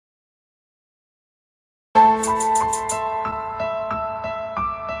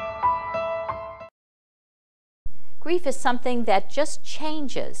Grief is something that just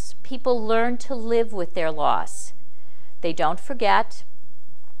changes. People learn to live with their loss. They don't forget.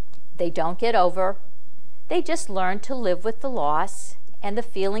 They don't get over. They just learn to live with the loss and the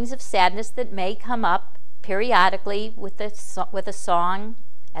feelings of sadness that may come up periodically with a song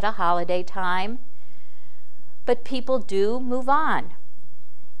at a holiday time. But people do move on.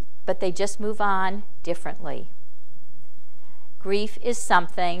 But they just move on differently. Grief is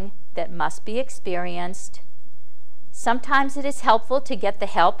something that must be experienced. Sometimes it is helpful to get the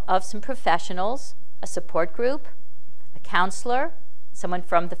help of some professionals, a support group, a counselor, someone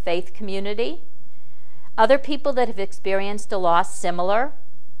from the faith community, other people that have experienced a loss similar,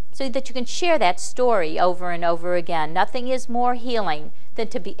 so that you can share that story over and over again. Nothing is more healing than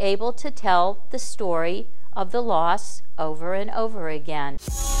to be able to tell the story of the loss over and over again.